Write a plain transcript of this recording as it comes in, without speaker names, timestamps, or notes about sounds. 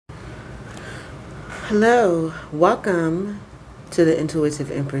Hello, welcome to the Intuitive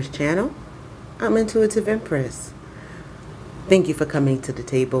Empress channel. I'm Intuitive Empress. Thank you for coming to the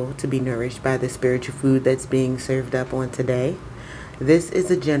table to be nourished by the spiritual food that's being served up on today. This is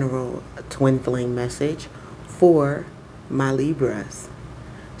a general twin flame message for my Libras.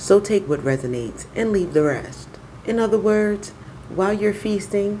 So take what resonates and leave the rest. In other words, while you're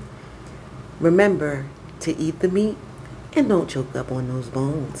feasting, remember to eat the meat and don't choke up on those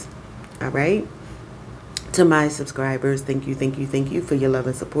bones. All right? To my subscribers, thank you for your love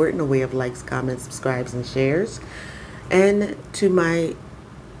and support in the way of likes, comments, subscribes, and shares. And to my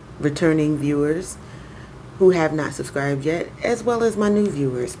returning viewers who have not subscribed yet, as well as my new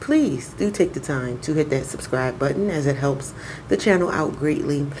viewers, please do take the time to hit that subscribe button, as it helps the channel out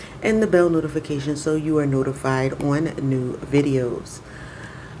greatly, and the bell notification so you are notified on new videos.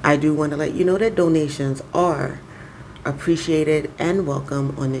 I do want to let you know that donations are appreciated and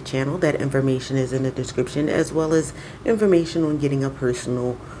welcome on the channel. That information is in the description, as well as information on getting a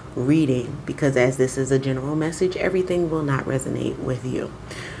personal reading, because as this is a general message, everything will not resonate with you.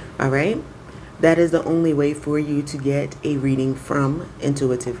 All right, that is the only way for you to get a reading from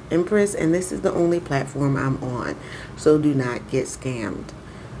Intuitive Empress, and this is the only platform I'm on, so do not get scammed.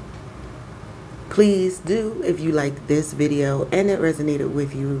 Please do, if you like this video and it resonated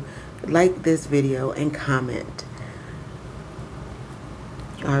with you, like this video and comment.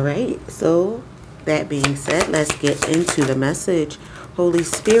 All right, so that being said, let's get into the message. Holy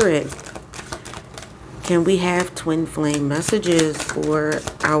Spirit, can we have twin flame messages for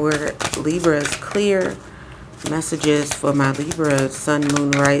our Libras? Clear messages for my Libras, Sun, Moon,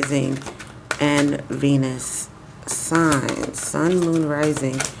 Rising, and Venus signs. Sun, Moon,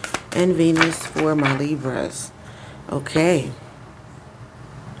 Rising, and Venus for my Libras. Okay.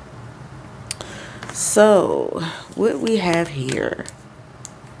 So, what we have here.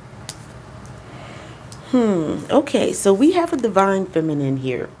 Okay, so we have a divine feminine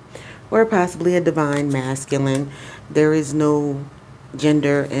here, or possibly a divine masculine. There is no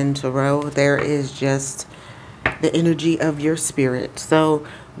gender in tarot. There is just the energy of your spirit. So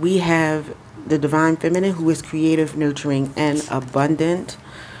we have the divine feminine, who is creative, nurturing, and abundant.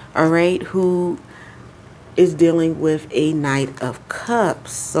 All right, who is dealing with a Knight of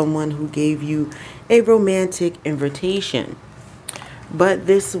Cups, someone who gave you a romantic invitation. But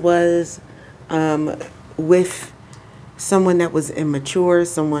this was with someone that was immature,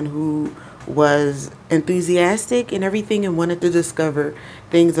 someone who was enthusiastic and everything and wanted to discover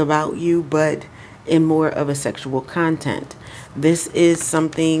things about you, but in more of a sexual content. This is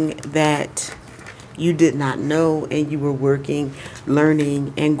something that you did not know, and you were working,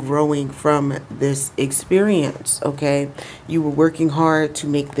 learning, and growing from this experience, okay? You were working hard to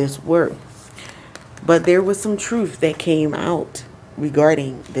make this work. But there was some truth that came out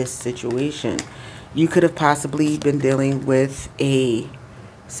regarding this situation. You could have possibly been dealing with a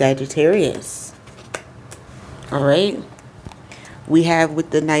Saggitarius. All right. We have,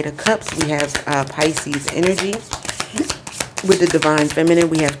 with the Knight of Cups, we have Pisces energy. With the divine feminine,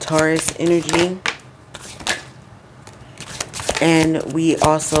 we have Taurus energy. And we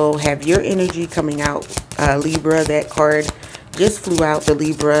also have your energy coming out, Libra. That card just flew out, the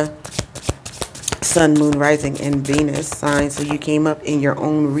Libra, Sun, Moon, Rising, and Venus sign. So you came up in your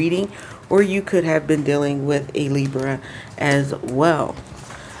own reading, or you could have been dealing with a Libra as well.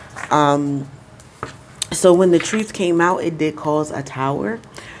 So when the truth came out, it did cause a tower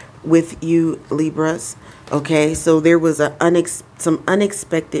with you Libras. Okay, so there was some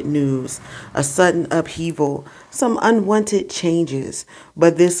unexpected news, a sudden upheaval, some unwanted changes.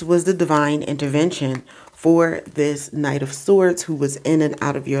 But this was the divine intervention for this Knight of Swords, who was in and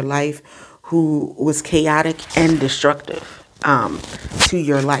out of your life, who was chaotic and destructive to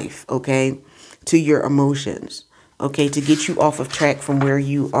your life, okay, to your emotions, okay, to get you off of track from where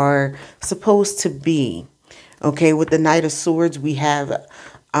you are supposed to be. Okay, with the Knight of Swords, we have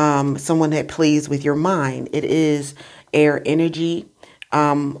someone that plays with your mind. It is air energy,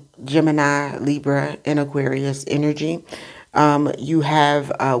 Gemini, Libra, and Aquarius energy. You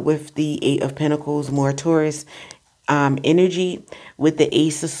have with the Eight of Pentacles, more Taurus energy. With the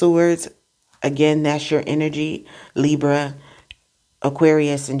Ace of Swords, again, that's your energy, Libra,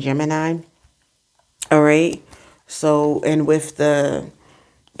 Aquarius, and Gemini. All right. So, and with the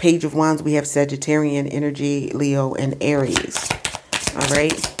Page of Wands, we have Sagittarian energy, Leo, and Aries. All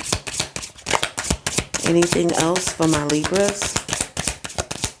right. Anything else for my Libras?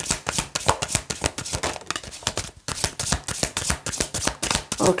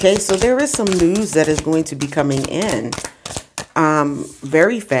 Okay, so there is some news that is going to be coming in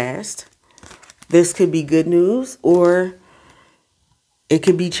very fast. This could be good news, or it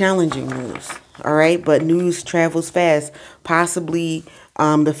could be challenging news. All right. But news travels fast. Possibly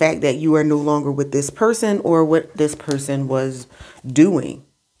the fact that you are no longer with this person or what this person was doing.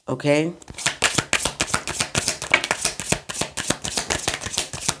 Okay.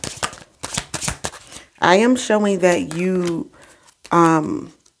 I am showing that you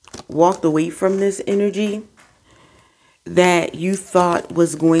walked away from this energy that you thought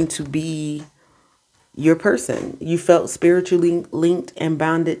was going to be your person. You felt spiritually linked and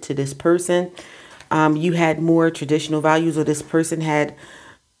bounded to this person. You had more traditional values, or this person had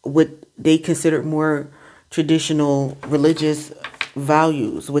what they considered more traditional religious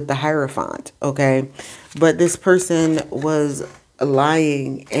values with the Hierophant. Okay. But this person was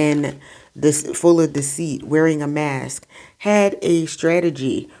lying and this full of deceit, wearing a mask, had a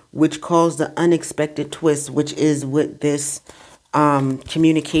strategy which caused the unexpected twist, which is what this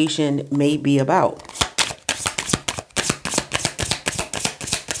communication may be about.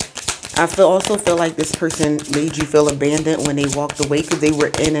 I also feel like this person made you feel abandoned when they walked away because they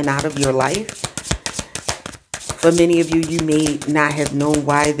were in and out of your life. For many of you, you may not have known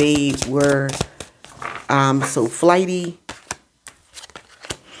why they were so flighty.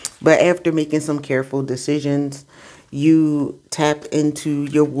 But after making some careful decisions, you tapped into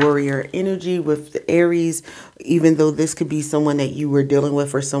your warrior energy with the Aries. Even though this could be someone that you were dealing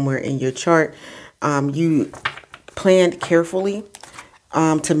with or somewhere in your chart, you planned carefully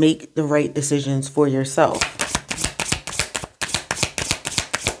to make the right decisions for yourself.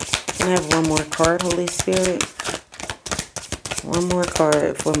 Can I have one more card, Holy Spirit? One more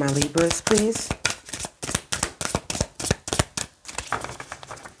card for my Libras, please.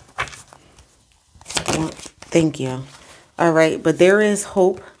 Thank you. All right. But there is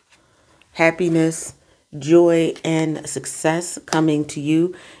hope, happiness, joy, and success coming to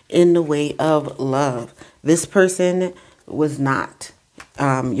you in the way of love. This person was not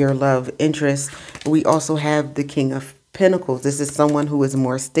your love interest. We also have the King of Pentacles. This is someone who is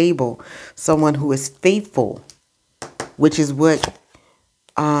more stable, someone who is faithful, which is what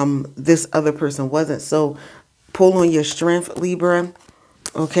this other person wasn't. So pull on your strength, Libra.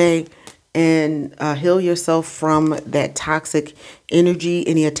 Okay. And heal yourself from that toxic energy,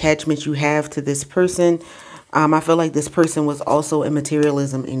 any attachment you have to this person. I feel like this person was also in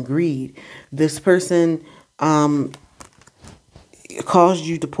materialism and greed. This person caused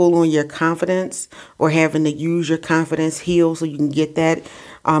you to pull on your confidence or having to use your confidence, heal so you can get that.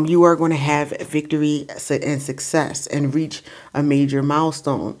 You are going to have victory and success and reach a major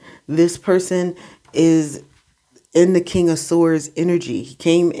milestone. This person is in the King of Swords energy. He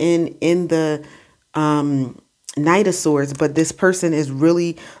came in the Knight of Swords, but this person is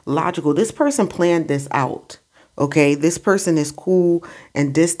really logical. This person planned this out. Okay, this person is cool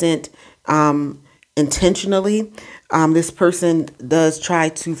and distant intentionally. This person does try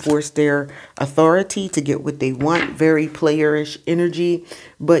to force their authority to get what they want. Very playerish energy,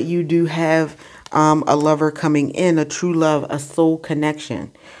 but you do have a lover coming in, a true love, a soul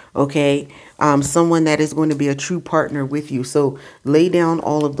connection. Okay, someone that is going to be a true partner with you. So lay down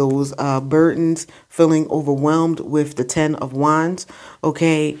all of those burdens, feeling overwhelmed with the 10 of Wands.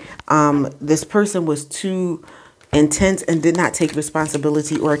 Okay, this person was too intense and did not take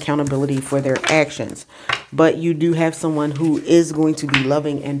responsibility or accountability for their actions. But you do have someone who is going to be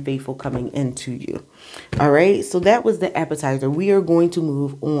loving and faithful coming into you. All right, so that was the appetizer. We are going to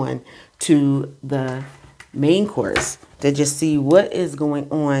move on to the main course to just see what is going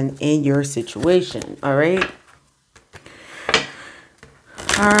on in your situation. All right.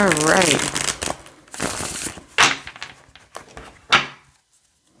 All right.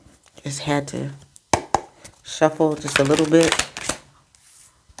 Just had to shuffle just a little bit.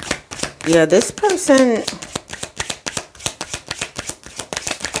 Yeah, this person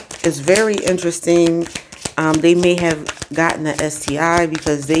is very interesting. They may have gotten an STI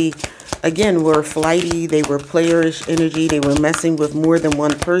because they, again, were flighty. They were playerish energy. They were messing with more than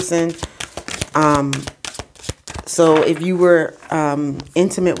one person. So if you were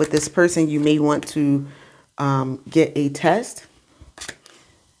intimate with this person, you may want to get a test.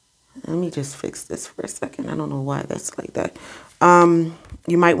 Let me just fix this for a second. I don't know why that's like that.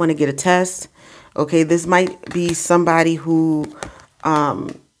 You might want to get a test. Okay, this might be somebody who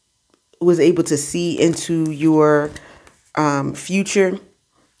was able to see into your future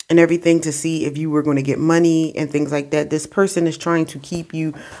and everything to see if you were going to get money and things like that. This person is trying to keep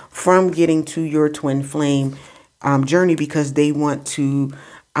you from getting to your twin flame journey because they want to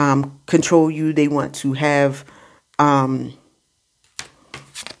control you. They want to have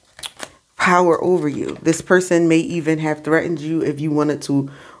power over you. This person may even have threatened you if you wanted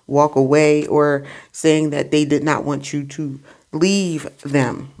to walk away, or saying that they did not want you to leave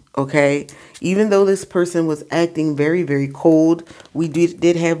them. Okay, even though this person was acting very, very cold, we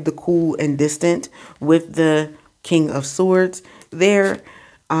did have the cool and distant with the King of Swords there.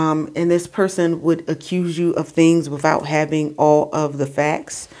 And this person would accuse you of things without having all of the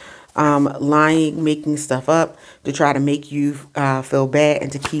facts, lying, making stuff up to try to make you feel bad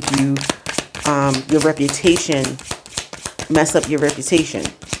and to keep you, your reputation, mess up your reputation.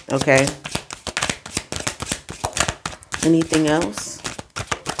 Okay. Anything else?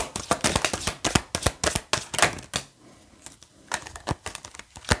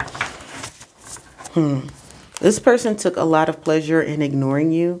 This person took a lot of pleasure in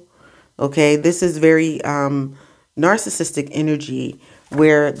ignoring you. Okay, this is very narcissistic energy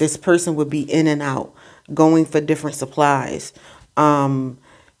where this person would be in and out, going for different supplies, going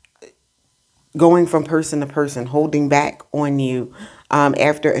from person to person, holding back on you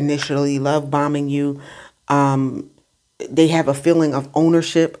after initially love bombing you. They have a feeling of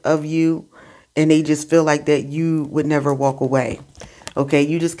ownership of you, and they just feel like that you would never walk away. Okay,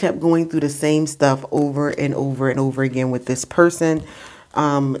 you just kept going through the same stuff over and over and over again with this person.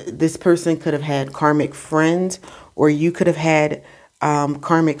 This person could have had karmic friends, or you could have had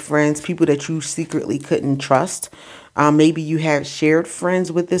karmic friends, people that you secretly couldn't trust. Maybe you have shared friends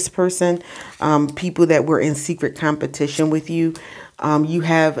with this person, people that were in secret competition with you. You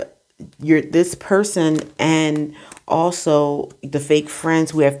have this person and also the fake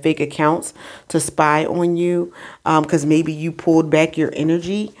friends who have fake accounts to spy on you, because maybe you pulled back your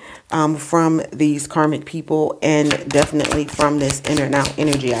energy from these karmic people, and definitely from this in and out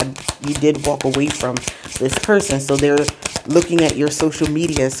energy. You did walk away from this person, so they're looking at your social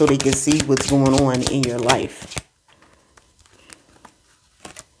media so they can see what's going on in your life.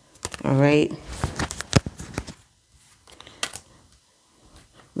 All right.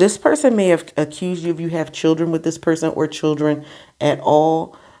 This person may have accused you if you have children with this person, or children at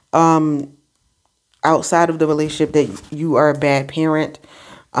all, outside of the relationship, that you are a bad parent,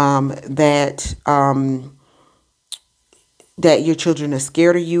 that your children are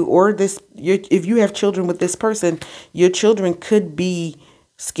scared of you, or if you have children with this person, your children could be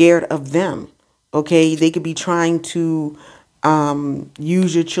scared of them. Okay, they could be trying to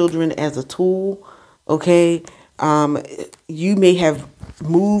use your children as a tool. Okay, you may have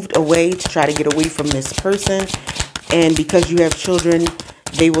moved away to try to get away from this person, and because you have children,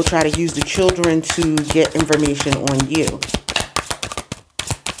 they will try to use the children to get information on you.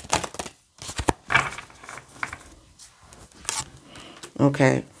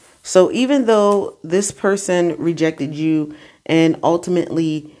 Okay, so even though this person rejected you and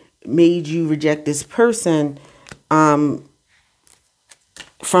ultimately made you reject this person from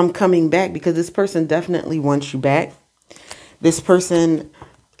coming back, because this person definitely wants you back. This person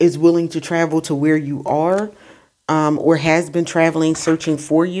is willing to travel to where you are, or has been traveling, searching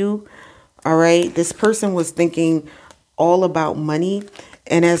for you. All right. This person was thinking all about money,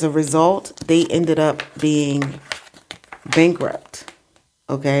 and as a result, they ended up being bankrupt.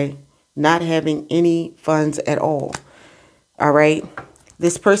 Okay. Not having any funds at all. All right.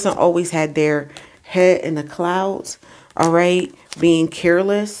 This person always had their head in the clouds. All right. Being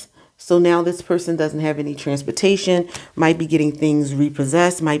careless. So now this person doesn't have any transportation, might be getting things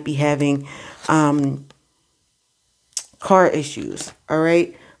repossessed, might be having car issues. All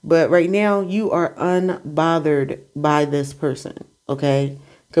right. But right now you are unbothered by this person. Okay.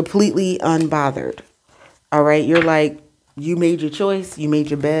 Completely unbothered. All right. You're like, you made your choice. You made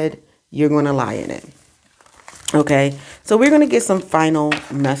your bed. You're going to lie in it. Okay. So we're going to get some final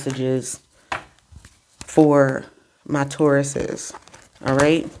messages for my Tauruses. All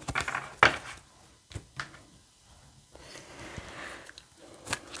right.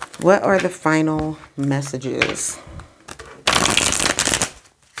 What are the final messages?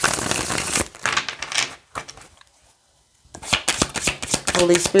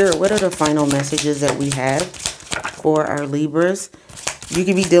 Holy Spirit, what are the final messages that we have for our Libras? You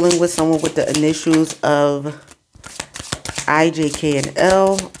could be dealing with someone with the initials of I, J, K, and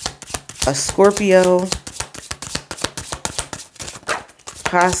L, a Scorpio,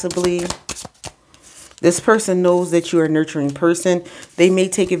 possibly. This person knows that you're a nurturing person. They may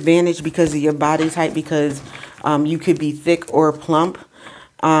take advantage because of your body type, because you could be thick or plump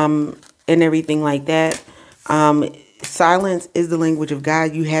and everything like that. Silence is the language of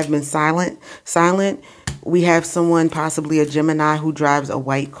God. You have been silent. We have someone, possibly a Gemini, who drives a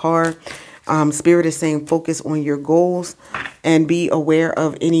white car. Spirit is saying focus on your goals and be aware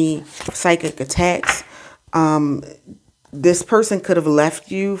of any psychic attacks. This person could have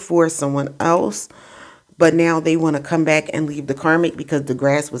left you for someone else, but now they want to come back and leave the karmic because the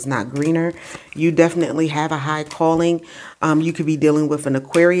grass was not greener. You definitely have a high calling. You could be dealing with an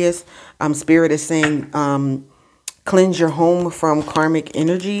Aquarius. Spirit is saying cleanse your home from karmic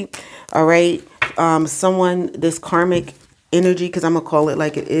energy. All right. This karmic energy, because I'm going to call it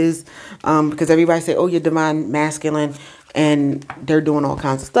like it is, because everybody say, oh, you're divine masculine, and they're doing all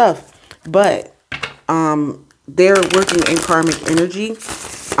kinds of stuff. But they're working in karmic energy,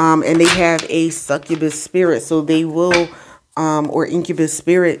 and they have a succubus spirit, so they will, or incubus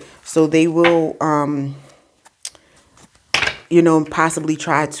spirit, so they will, you know, possibly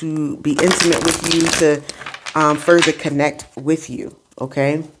try to be intimate with you to further connect with you,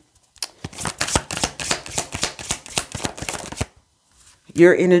 okay?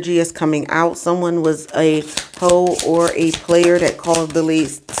 Your energy is coming out. Someone was a hoe or a player that caused delayed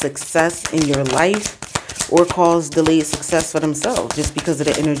success in your life, or caused delayed success for themselves just because of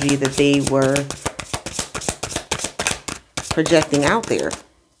the energy that they were projecting out there.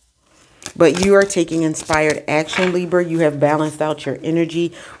 But you are taking inspired action, Libra. You have balanced out your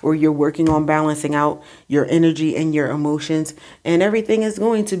energy, or you're working on balancing out your energy and your emotions, and everything is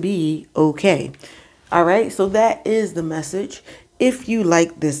going to be okay. All right, so that is the message. If you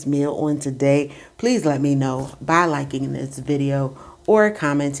like this meal on today, please let me know by liking this video or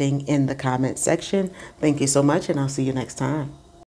commenting in the comment section. Thank you so much, and I'll see you next time.